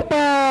ค้งไป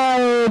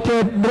เจ็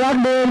ดรัก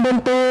เดินเป็น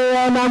ตัว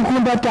นำคุ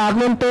ณประจักษ์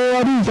เป็นตัว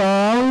ที่ส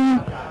อง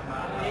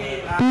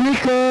ที่นิ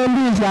เกิน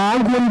ที่สาม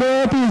คุณเบ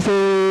สที่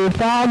สี่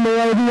ฟ้าเม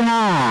ยที่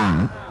ห้า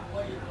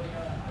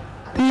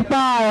ที่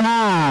ป้ายห้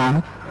า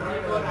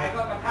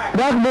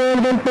รักเดิน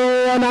เป็นตัว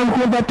นำ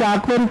คุณประจัก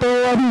ษ์เป็นตั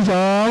วที่ส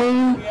อง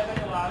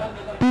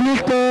ที่นิ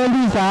เกิน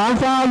ที่สาม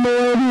ฟ้าเม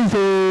ยที่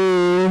สี่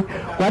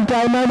หวานใจ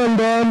ไม่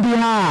เดินที่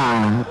ห้า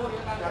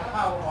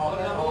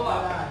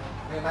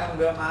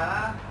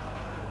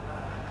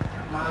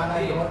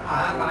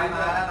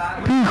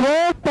พี่โค้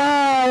กไป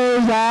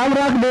สาม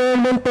รักเดิน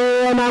เป็นตัว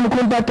นำ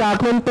คุณประจัก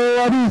ษ์เป็นตัว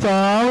ที่ส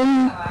อง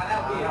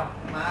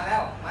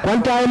หวาน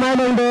ใจไม่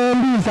เดิน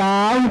ที่สา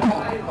ม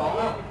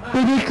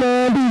ที่นิเกิ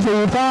นที่สี่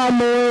ฟ้าเ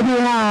มยที่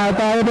ห้าไ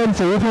ปเป็น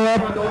สีเพช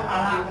ร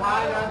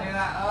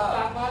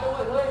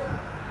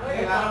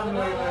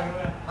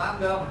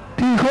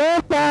ที่โค้ง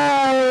ไป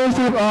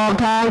สิบออก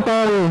ทางตร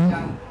ง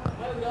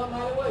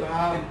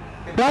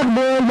รักเ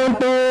ดินเป็น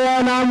ตัว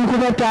นำคุณ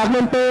ประจักษ์เป็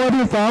นตัว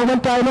ที่สองหวาน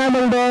ใจไม่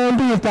เดิน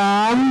ที่สา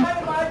ม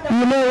มี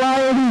เลื่อยไว้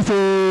ที่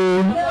สี่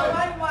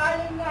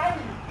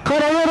เขา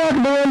เรียกว่ารัก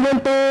เดินเป็น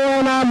ตัว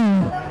นำ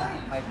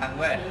ไม่ทันเ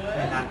ว้ย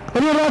อัน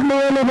นี้รักเดิ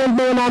นเป็น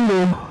ตัวนำอ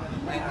ยู่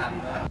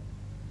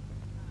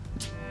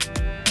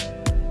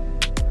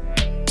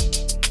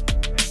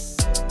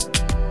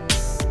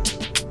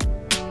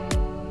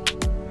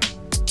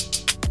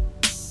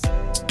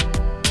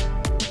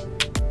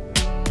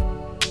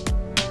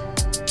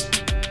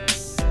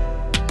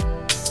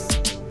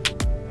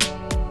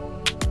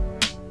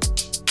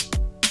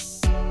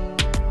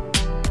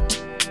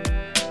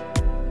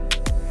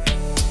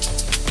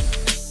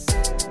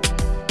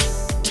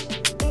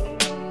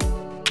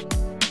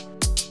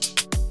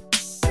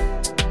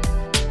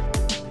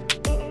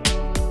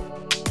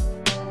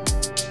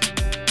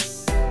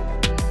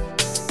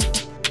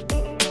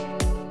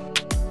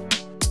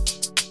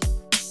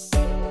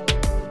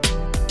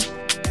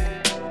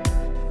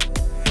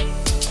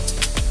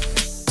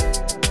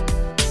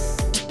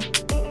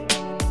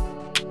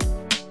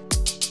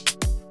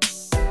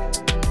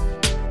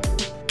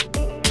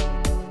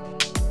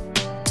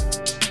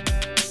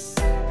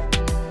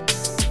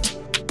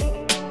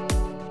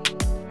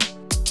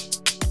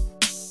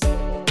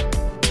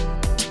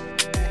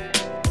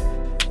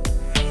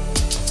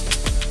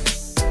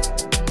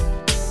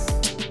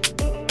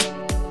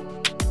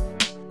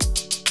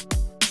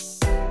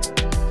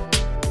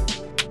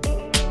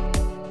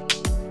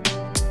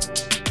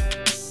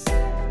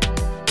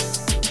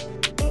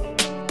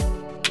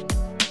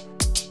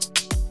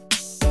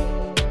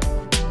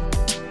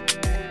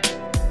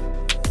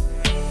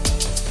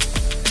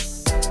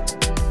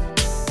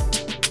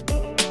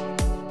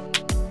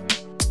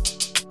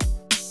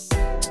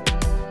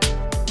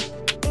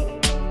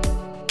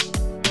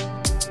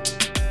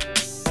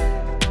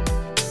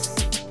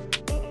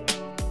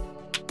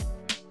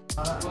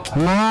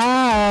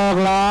อก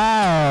แล้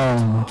ว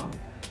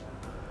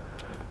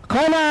ข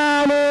ณะ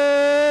นี้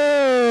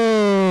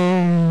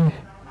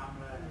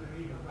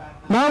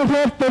น้องเพ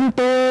ชรเป็น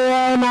ตัว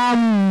นำ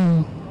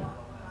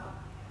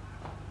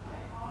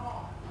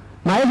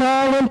ไหมทอ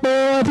งเป็นตั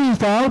วที่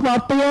สองปอ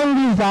เปียง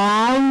ที่สา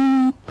ม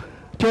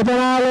เจต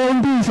นาลม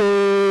ที่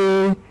สี่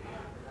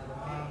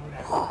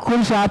คุณ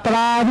ศาสตร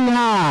าที่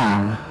ห้า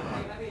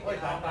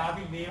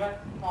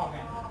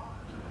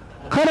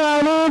ขณะ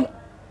นี้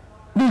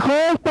ดิโ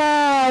ค้งไป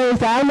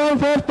สายน้อง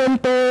เพชรเป็น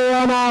ตัว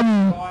นำ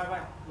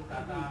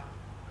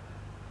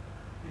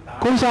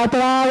คุณศาสต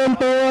ราเป็น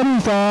ตัวที่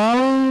สอง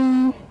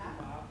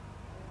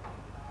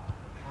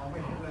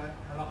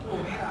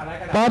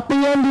ปอเปี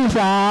ยงที่ส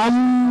าม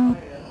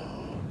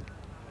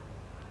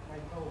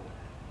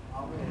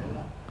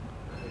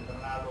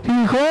ที่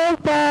โค้ง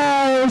ไป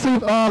สิบ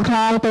ออกท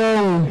างตร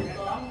ง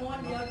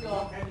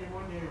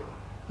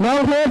น้อง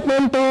เพชรเป็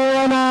นตัว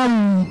นำ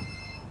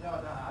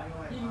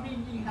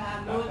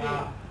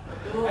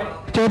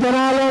เจตน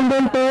าลมเป็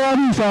นตัว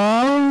ที่สอ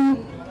ง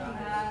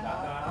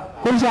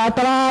คุณศาสต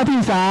ราที่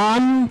สา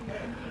ม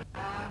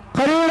ค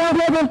ดีน้องเ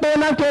พชรเป็นตัว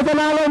นำเจต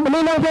นาลม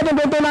นี่น้องเพชรเ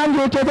ป็นตัวนำอ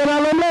ยู่เจตนา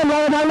ลมเล่นลอ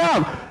ยทางนอก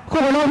คู่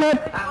กับน้องเพชร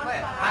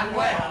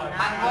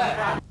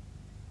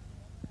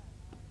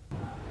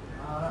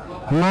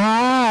มา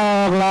อ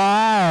อกแ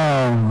ล้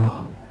ว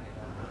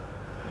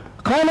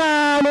ขณะ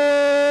นี้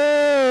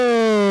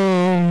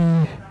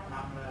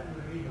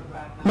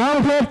น้อง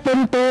เพชรเป็น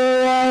ตั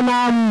วน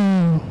ำ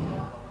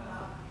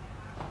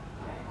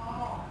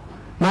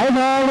ไหมท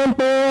องเป็น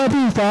ตัว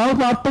ที่สอง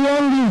ปอเปีย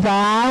งที่ส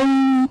าม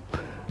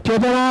เจ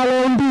ตนาล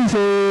มที่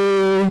สี่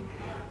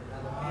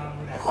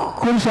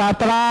คุณศาส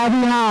ตรา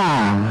ที่ห้า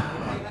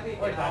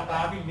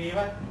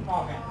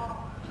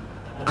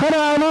ขณ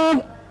ะนี้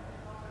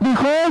ดิ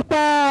โค้งไป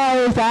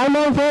สาย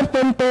น้องเพชรเ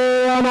ป็นตั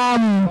วนำ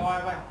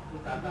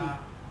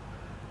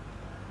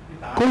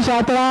คุณศา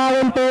สตราเ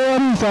ป็นตัว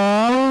ที่สอ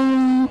ง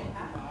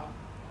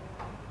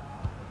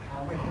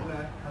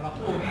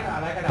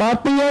ปอ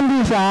เปียง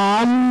ที่สา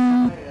ม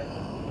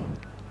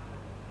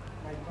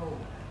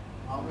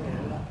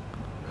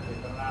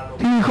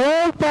ที่โค้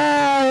งไป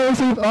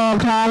สิบออก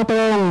ทางตร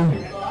ง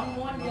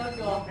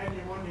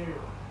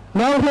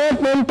น้องเพชร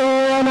เป็นตั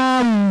วนำ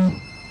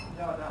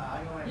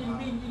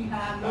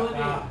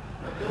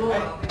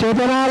เจ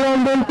ตนาลม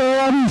เป็นตัว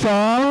ที่ส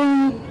อง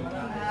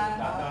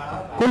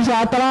คุณศา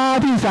สตรา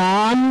ที่สา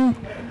ม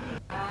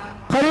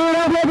คดี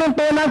น้องเพชรเป็น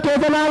ตัวนำเจ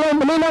ตนาลม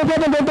นี่น้องเพชร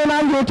เป็นตัวน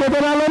ำอยู่เจต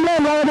นาลมเล่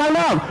นลอยทางน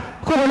อก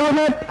คู่กับน้องเ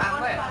พชร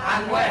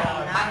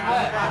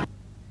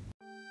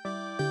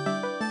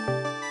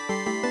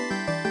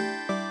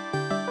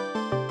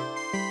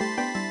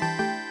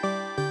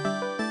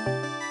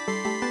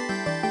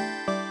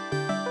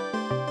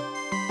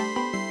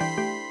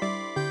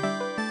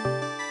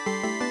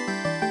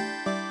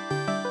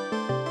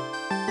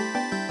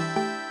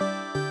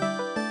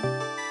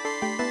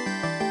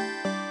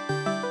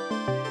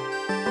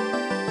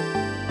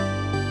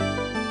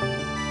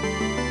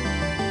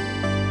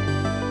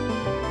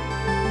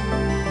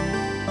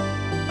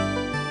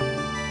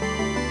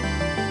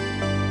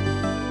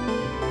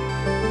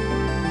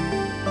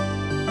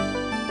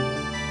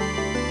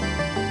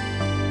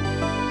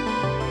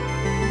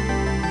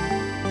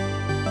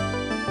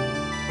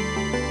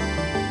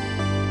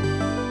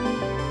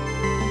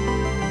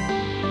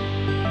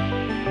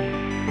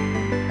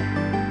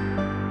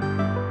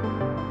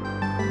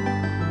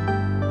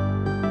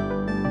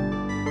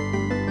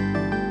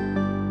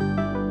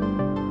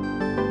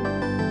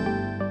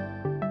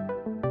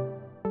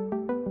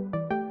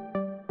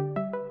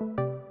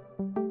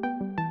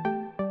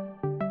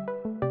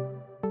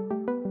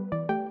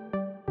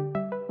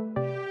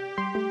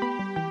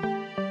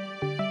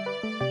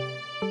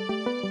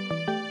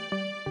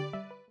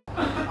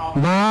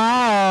มา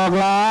ออก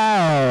แล้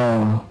ว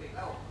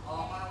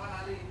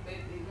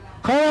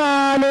ขณะ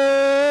นี้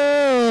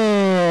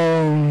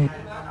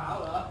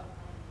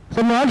ส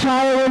มรชั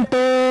ยเป็น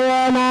ตัว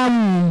นำ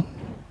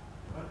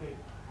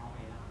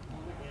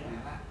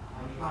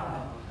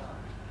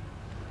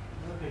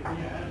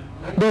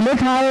เดลิ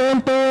ไทยเป็น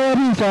ตัว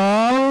ที่สอ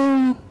ง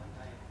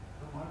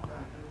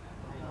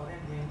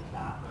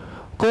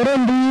โกลเด้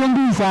นดีน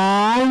ที่สา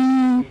ม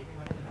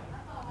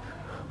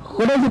โก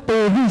ลเด้นสปี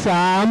ดที่ส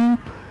าม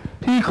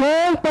ที่โค้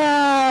งไป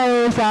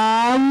สา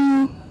ม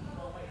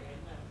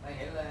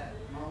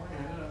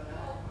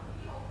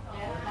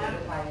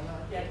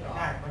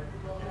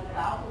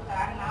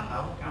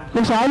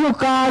ลูกสาวลูก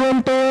กาเป็น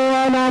ตัว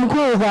นำ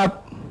คู่กับ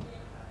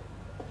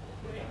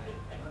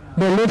เ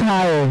ดลิไท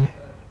ย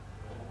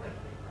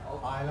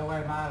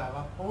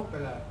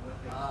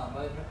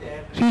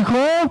ที่โ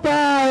ค้งไป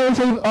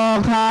สิบออก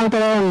ทางต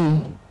รง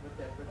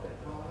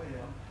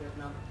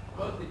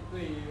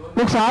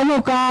ลูกสาวลู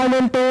กกาเป็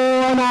นตัว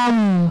นำ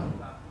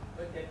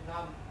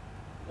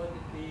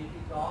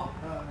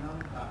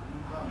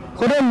ค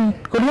นเ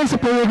ล่นส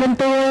ปีดเป็น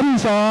ตัวที่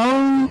สอง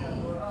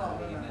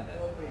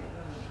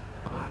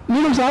นี่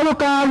ลูกสาวลูก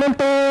กาเป็น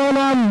ตัว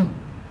นำ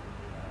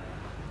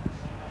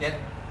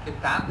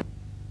73